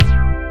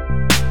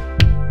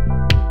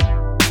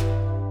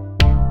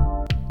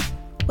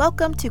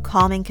Welcome to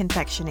Calming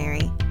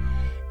Confectionery.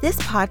 This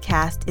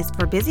podcast is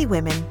for busy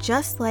women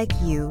just like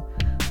you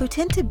who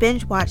tend to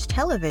binge watch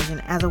television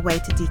as a way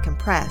to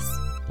decompress.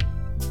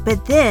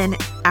 But then,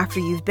 after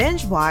you've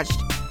binge watched,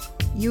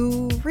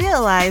 you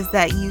realize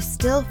that you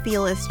still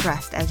feel as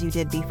stressed as you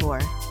did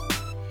before.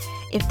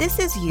 If this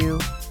is you,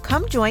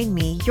 come join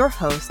me, your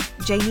host,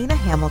 Janina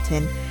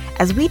Hamilton,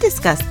 as we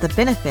discuss the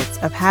benefits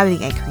of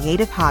having a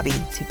creative hobby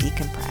to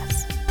decompress.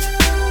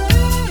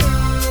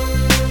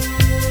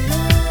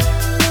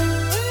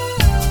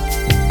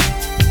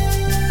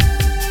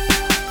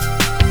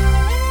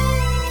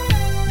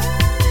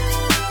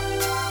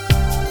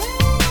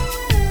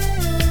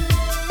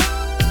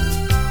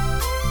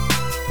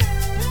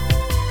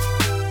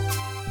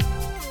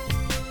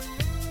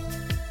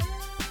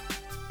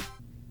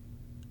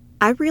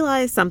 I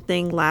realized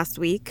something last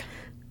week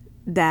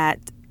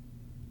that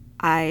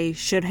I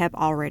should have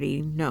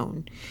already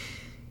known.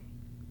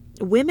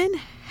 Women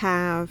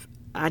have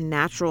a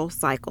natural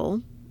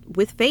cycle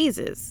with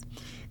phases,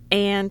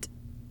 and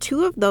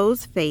two of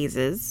those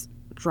phases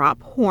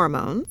drop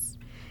hormones,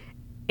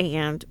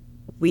 and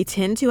we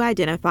tend to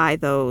identify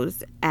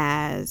those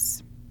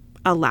as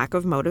a lack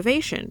of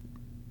motivation,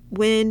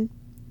 when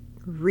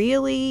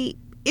really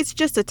it's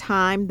just a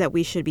time that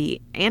we should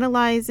be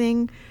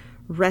analyzing,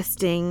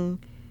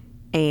 resting,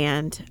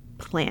 and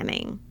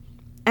planning,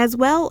 as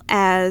well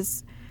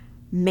as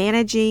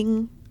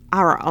managing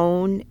our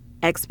own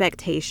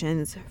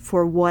expectations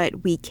for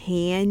what we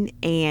can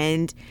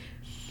and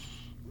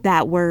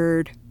that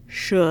word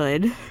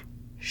should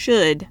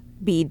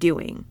be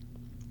doing.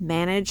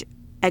 Manage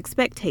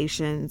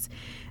expectations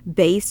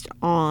based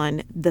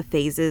on the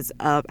phases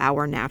of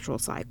our natural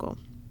cycle.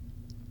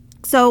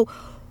 So,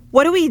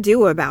 what do we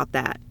do about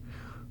that?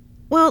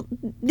 Well,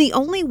 the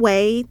only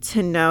way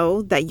to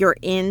know that you're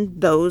in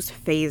those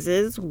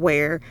phases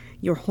where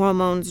your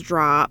hormones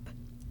drop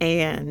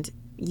and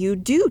you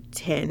do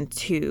tend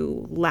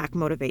to lack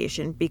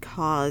motivation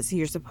because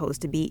you're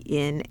supposed to be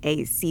in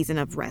a season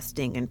of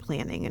resting and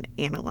planning and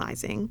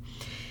analyzing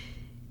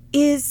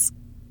is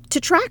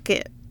to track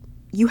it.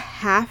 You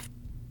have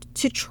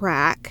to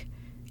track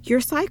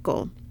your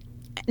cycle.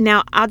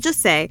 Now, I'll just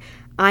say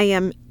I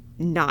am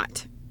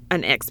not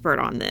an expert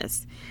on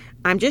this.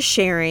 I'm just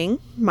sharing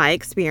my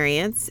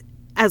experience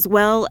as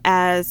well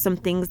as some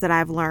things that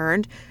I've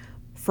learned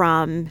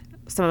from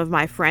some of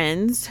my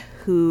friends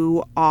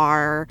who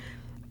are,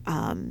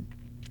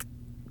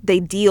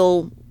 they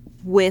deal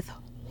with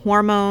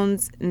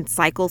hormones and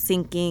cycle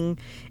syncing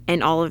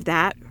and all of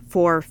that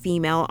for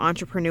female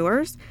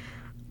entrepreneurs.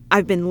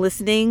 I've been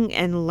listening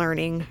and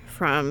learning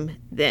from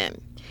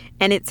them.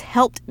 And it's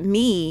helped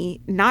me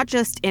not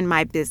just in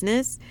my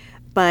business,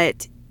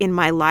 but in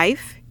my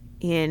life,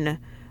 in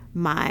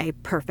my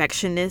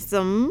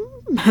perfectionism,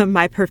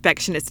 my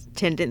perfectionist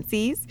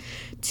tendencies,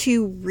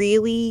 to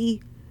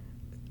really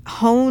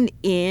hone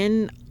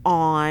in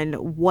on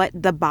what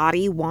the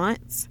body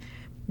wants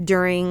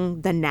during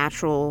the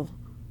natural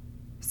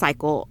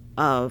cycle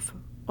of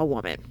a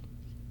woman.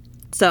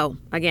 So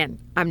again,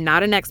 I'm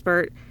not an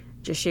expert,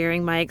 just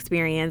sharing my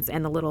experience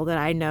and the little that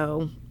I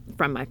know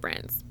from my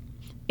friends.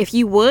 If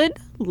you would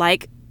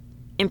like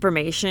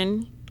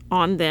information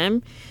on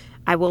them,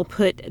 I will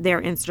put their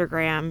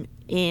Instagram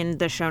in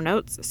the show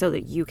notes so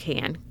that you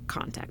can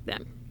contact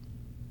them.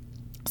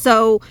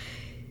 So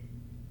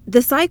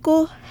the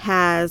cycle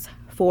has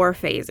 4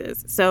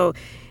 phases. So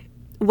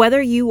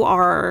whether you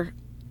are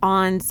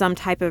on some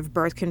type of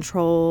birth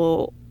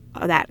control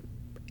that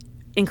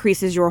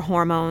increases your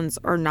hormones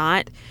or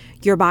not,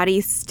 your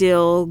body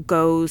still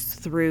goes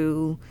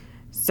through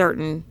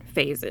certain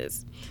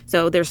phases.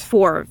 So there's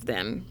 4 of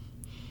them.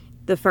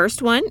 The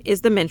first one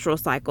is the menstrual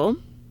cycle.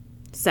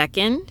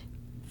 Second,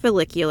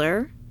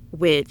 follicular,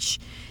 which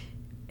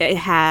it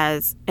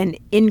has an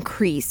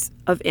increase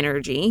of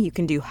energy. You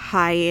can do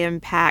high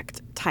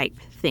impact type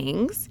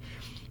things.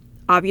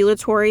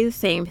 Ovulatory, the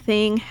same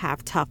thing,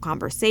 have tough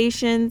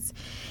conversations.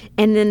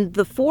 And then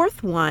the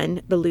fourth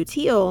one, the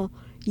luteal,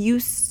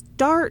 you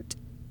start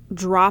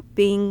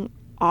dropping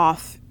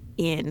off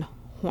in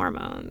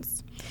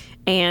hormones.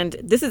 And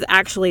this is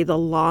actually the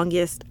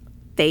longest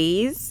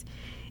phase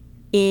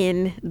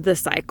in the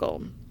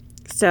cycle.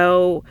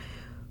 So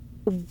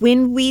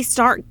when we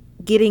start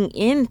getting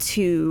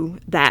into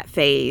that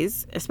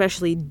phase,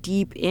 especially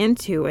deep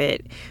into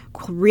it,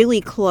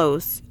 really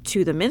close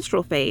to the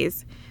menstrual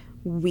phase,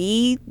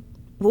 we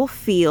will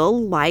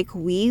feel like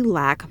we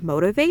lack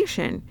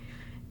motivation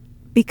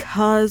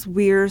because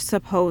we're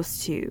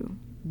supposed to.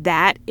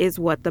 That is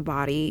what the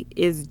body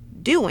is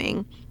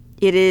doing.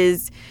 It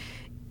is,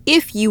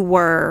 if you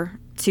were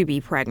to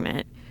be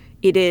pregnant,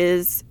 it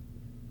is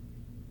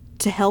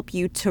to help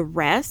you to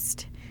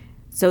rest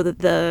so that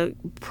the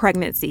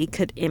pregnancy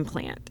could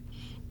implant.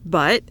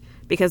 But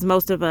because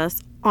most of us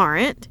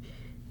aren't,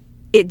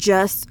 it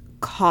just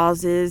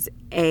causes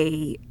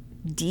a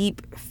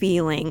deep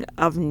feeling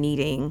of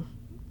needing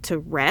to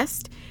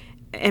rest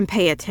and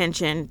pay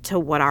attention to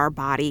what our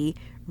body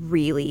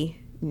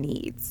really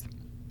needs.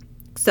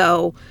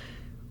 So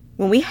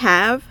When we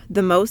have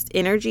the most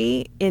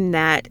energy in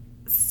that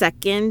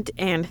second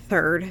and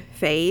third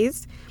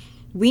phase,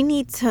 we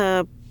need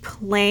to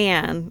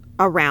plan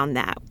around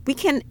that. We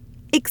can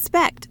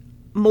expect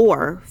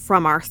more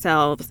from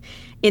ourselves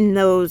in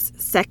those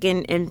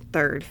second and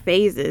third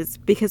phases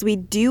because we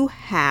do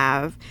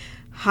have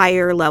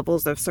higher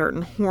levels of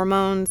certain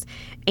hormones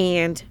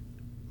and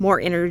more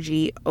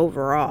energy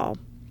overall.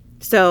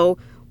 So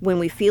when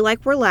we feel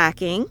like we're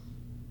lacking,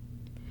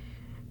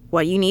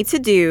 what you need to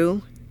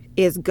do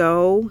is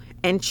go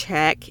and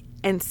check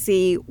and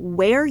see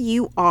where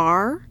you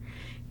are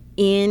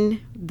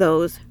in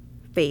those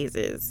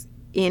phases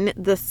in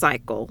the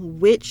cycle.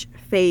 Which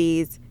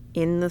phase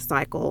in the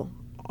cycle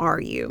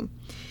are you?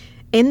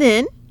 And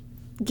then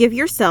give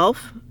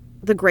yourself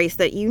the grace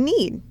that you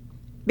need.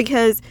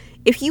 Because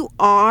if you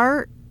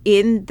are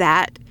in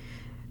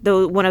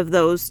one of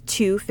those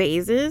two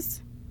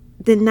phases,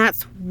 then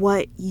that's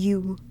what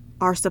you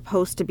are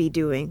supposed to be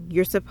doing.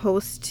 You're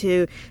supposed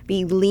to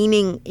be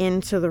leaning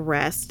into the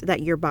rest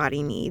that your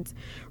body needs,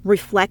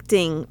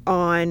 reflecting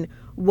on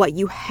what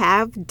you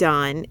have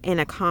done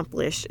and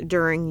accomplished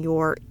during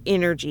your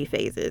energy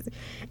phases,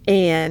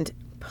 and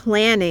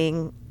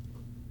planning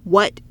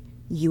what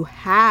you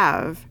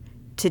have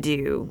to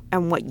do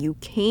and what you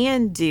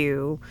can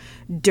do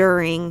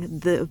during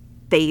the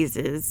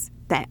phases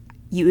that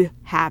you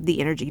have the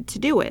energy to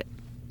do it.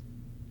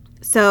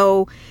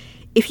 So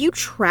if you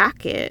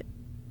track it,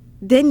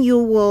 then you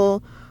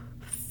will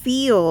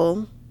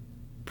feel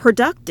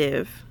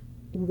productive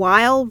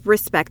while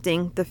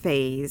respecting the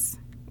phase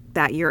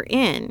that you're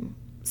in.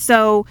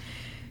 So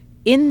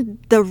in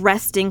the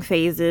resting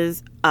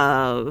phases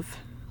of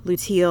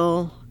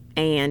luteal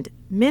and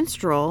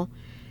menstrual,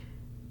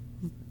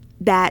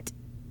 that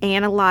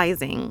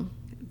analyzing,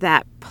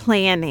 that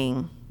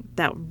planning,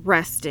 that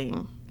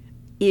resting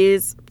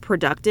is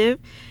productive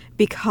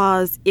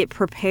because it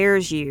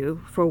prepares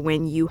you for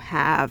when you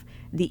have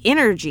the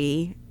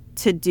energy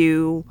to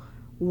do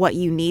what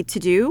you need to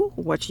do,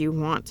 what you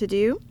want to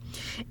do.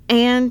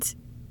 And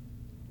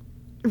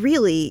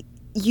really,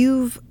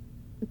 you've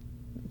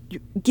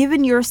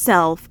given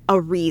yourself a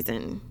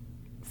reason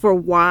for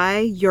why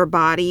your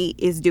body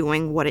is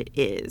doing what it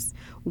is,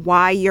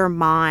 why your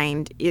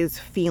mind is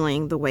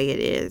feeling the way it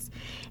is.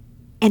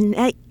 And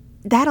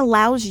that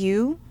allows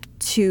you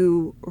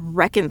to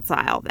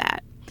reconcile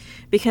that.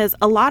 Because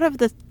a lot of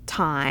the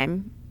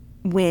time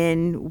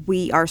when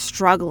we are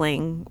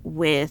struggling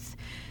with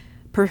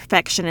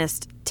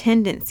perfectionist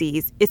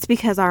tendencies, it's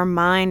because our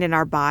mind and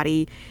our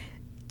body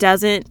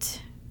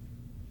doesn't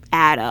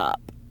add up.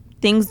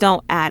 Things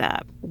don't add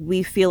up.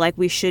 We feel like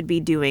we should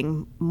be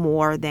doing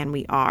more than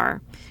we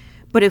are.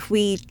 But if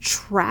we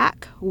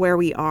track where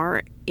we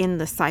are in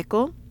the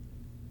cycle,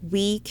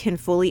 we can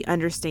fully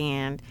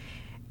understand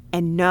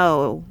and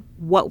know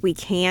what we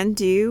can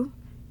do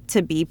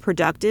to be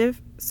productive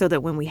so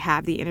that when we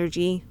have the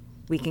energy,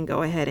 we can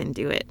go ahead and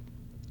do it.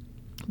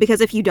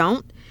 Because if you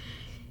don't,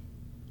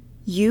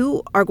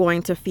 you are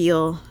going to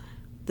feel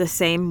the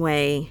same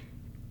way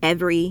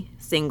every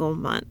single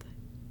month.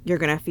 You're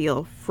going to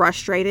feel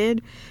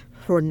frustrated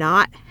for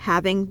not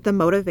having the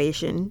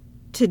motivation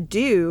to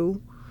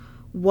do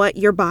what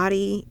your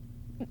body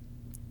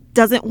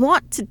doesn't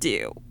want to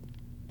do.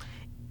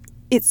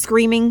 It's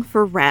screaming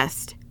for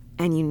rest,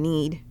 and you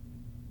need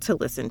to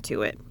listen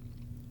to it.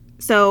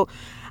 So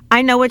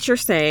I know what you're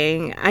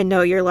saying. I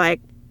know you're like,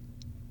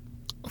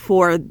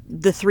 for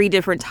the 3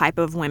 different type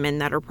of women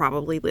that are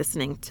probably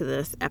listening to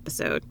this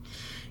episode,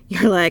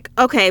 you're like,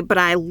 okay, but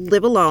I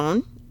live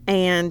alone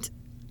and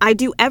I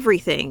do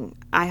everything.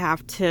 I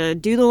have to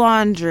do the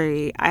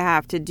laundry. I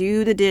have to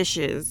do the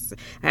dishes.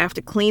 I have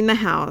to clean the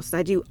house.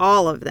 I do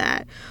all of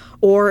that.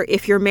 Or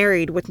if you're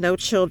married with no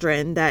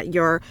children, that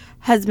your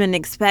husband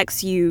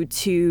expects you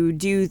to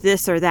do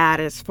this or that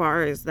as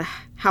far as the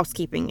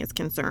housekeeping is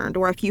concerned.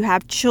 Or if you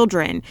have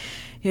children,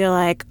 you're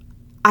like,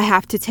 I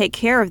have to take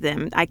care of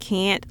them. I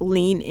can't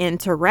lean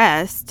into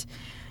rest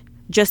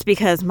just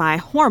because my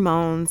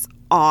hormones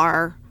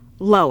are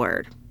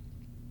lowered.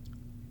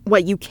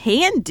 What you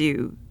can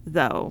do,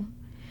 though,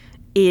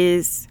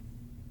 is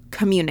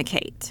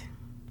communicate.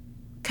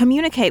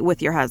 Communicate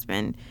with your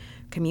husband.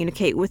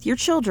 Communicate with your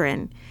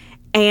children.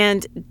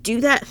 And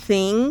do that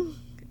thing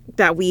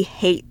that we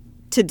hate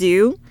to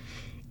do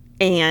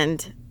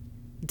and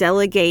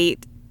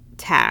delegate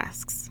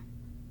tasks.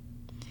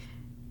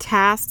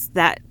 Tasks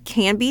that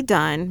can be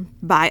done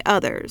by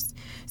others.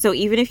 So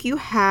even if you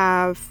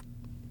have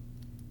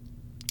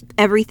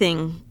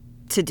everything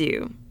to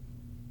do,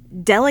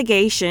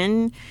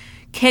 delegation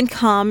can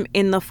come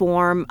in the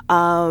form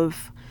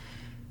of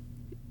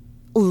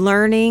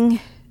learning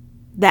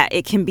that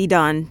it can be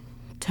done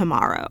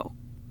tomorrow.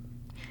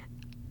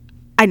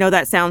 I know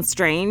that sounds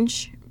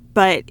strange,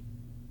 but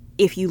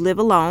if you live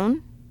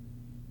alone,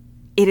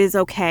 it is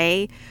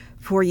okay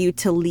for you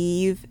to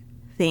leave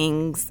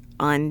things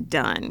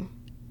undone.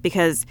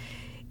 Because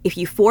if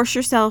you force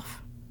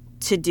yourself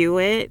to do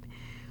it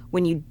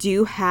when you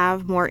do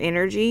have more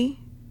energy,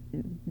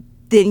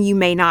 then you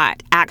may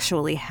not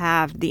actually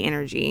have the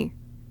energy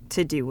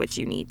to do what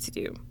you need to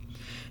do.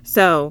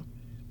 So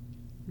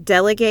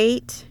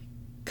delegate,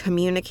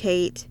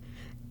 communicate,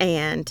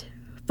 and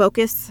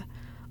focus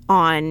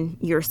on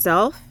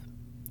yourself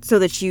so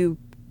that you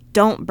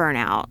don't burn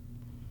out.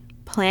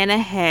 Plan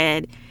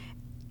ahead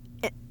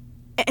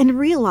and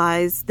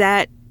realize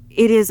that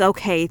it is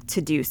okay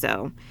to do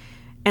so.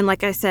 And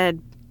like I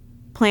said,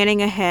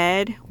 planning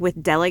ahead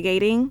with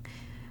delegating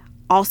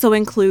also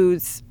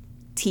includes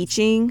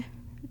teaching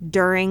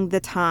during the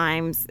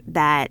times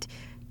that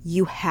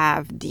you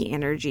have the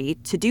energy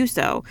to do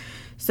so.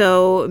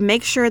 So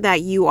make sure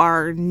that you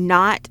are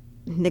not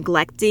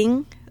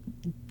neglecting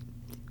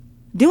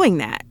doing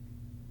that.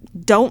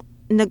 Don't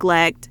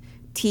neglect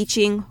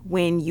teaching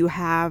when you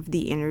have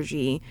the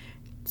energy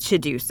to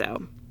do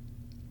so.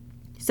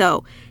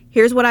 So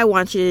here's what I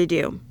want you to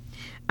do.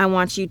 I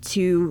want you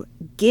to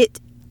get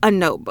a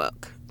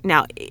notebook.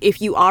 Now,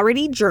 if you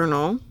already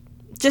journal,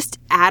 just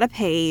add a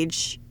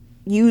page,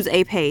 use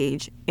a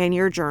page in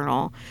your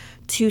journal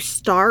to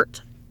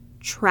start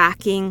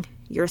tracking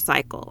your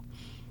cycle.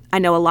 I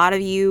know a lot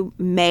of you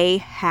may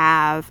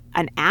have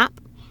an app,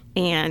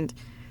 and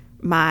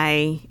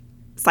my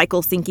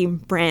cycle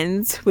syncing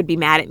friends would be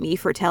mad at me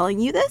for telling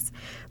you this,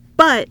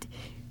 but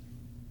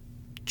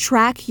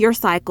track your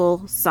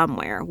cycle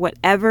somewhere,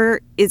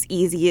 whatever is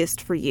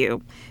easiest for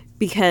you,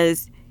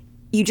 because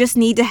you just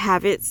need to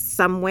have it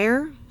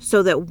somewhere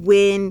so that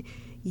when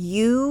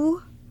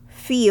you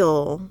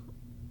feel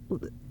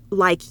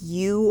like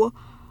you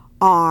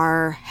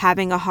are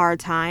having a hard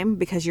time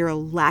because you're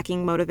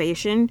lacking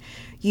motivation,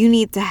 you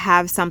need to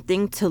have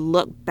something to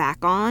look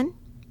back on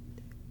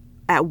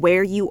at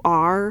where you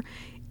are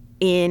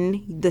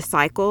in the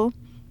cycle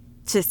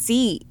to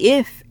see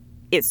if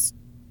it's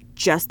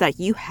just that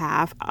you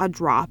have a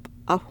drop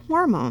of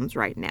hormones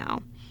right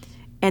now.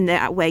 And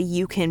that way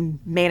you can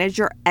manage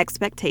your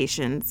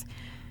expectations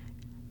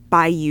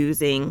by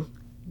using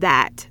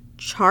that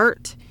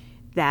chart,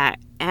 that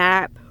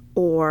app,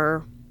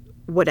 or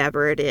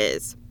whatever it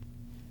is,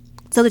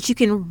 so that you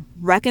can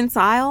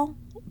reconcile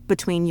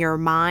between your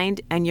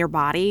mind and your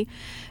body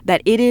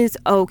that it is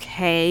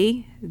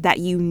okay that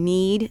you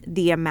need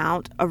the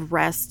amount of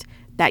rest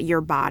that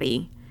your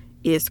body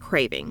is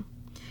craving.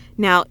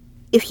 Now,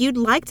 if you'd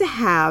like to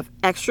have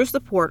extra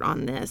support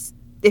on this,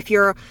 if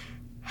you're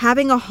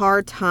having a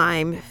hard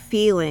time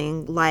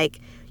feeling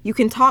like you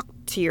can talk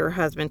to your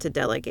husband to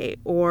delegate,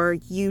 or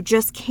you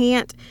just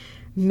can't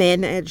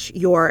manage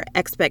your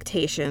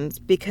expectations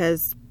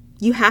because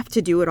you have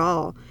to do it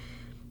all,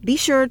 be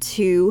sure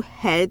to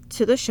head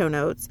to the show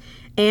notes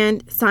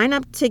and sign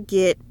up to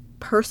get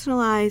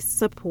personalized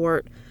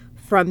support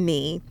from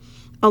me,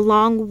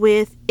 along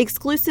with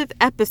exclusive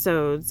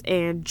episodes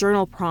and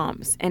journal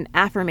prompts and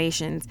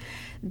affirmations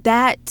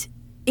that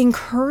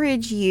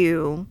encourage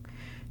you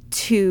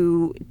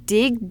to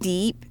dig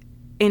deep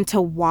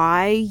into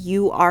why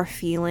you are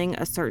feeling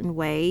a certain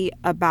way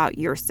about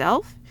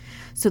yourself,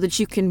 so that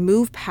you can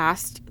move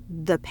past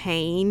the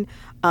pain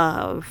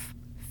of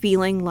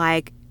feeling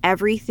like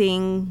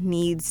everything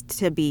needs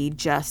to be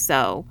just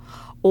so,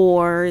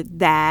 or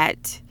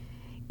that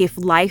if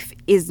life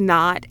is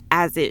not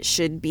as it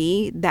should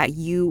be, that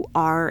you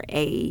are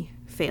a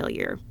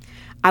failure.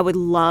 I would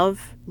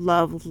love,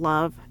 love,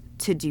 love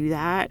to do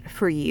that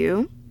for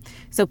you.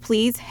 So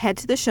please head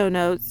to the show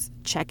notes,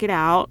 check it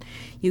out.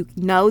 You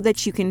know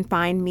that you can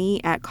find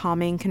me at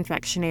Calming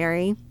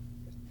Confectionery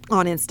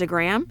on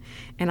Instagram,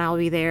 and I'll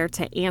be there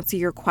to answer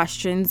your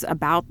questions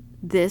about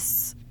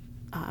this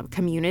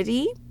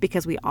community,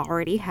 because we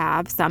already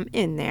have some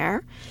in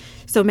there.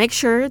 So make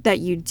sure that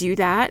you do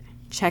that,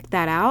 check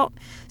that out,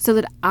 so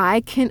that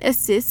I can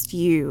assist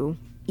you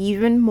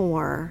even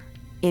more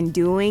in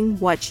doing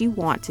what you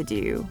want to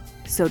do,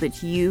 so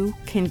that you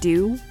can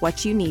do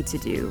what you need to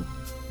do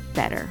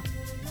better.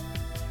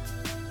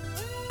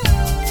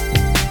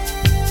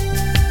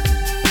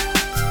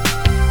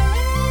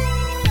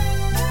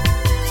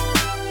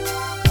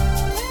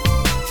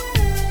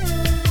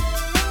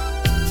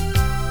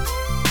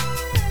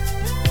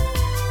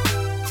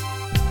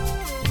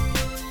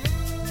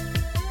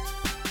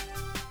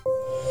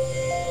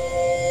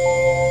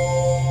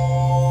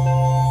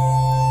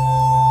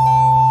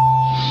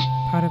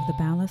 Part of the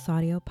Boundless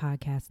Audio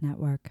Podcast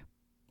Network.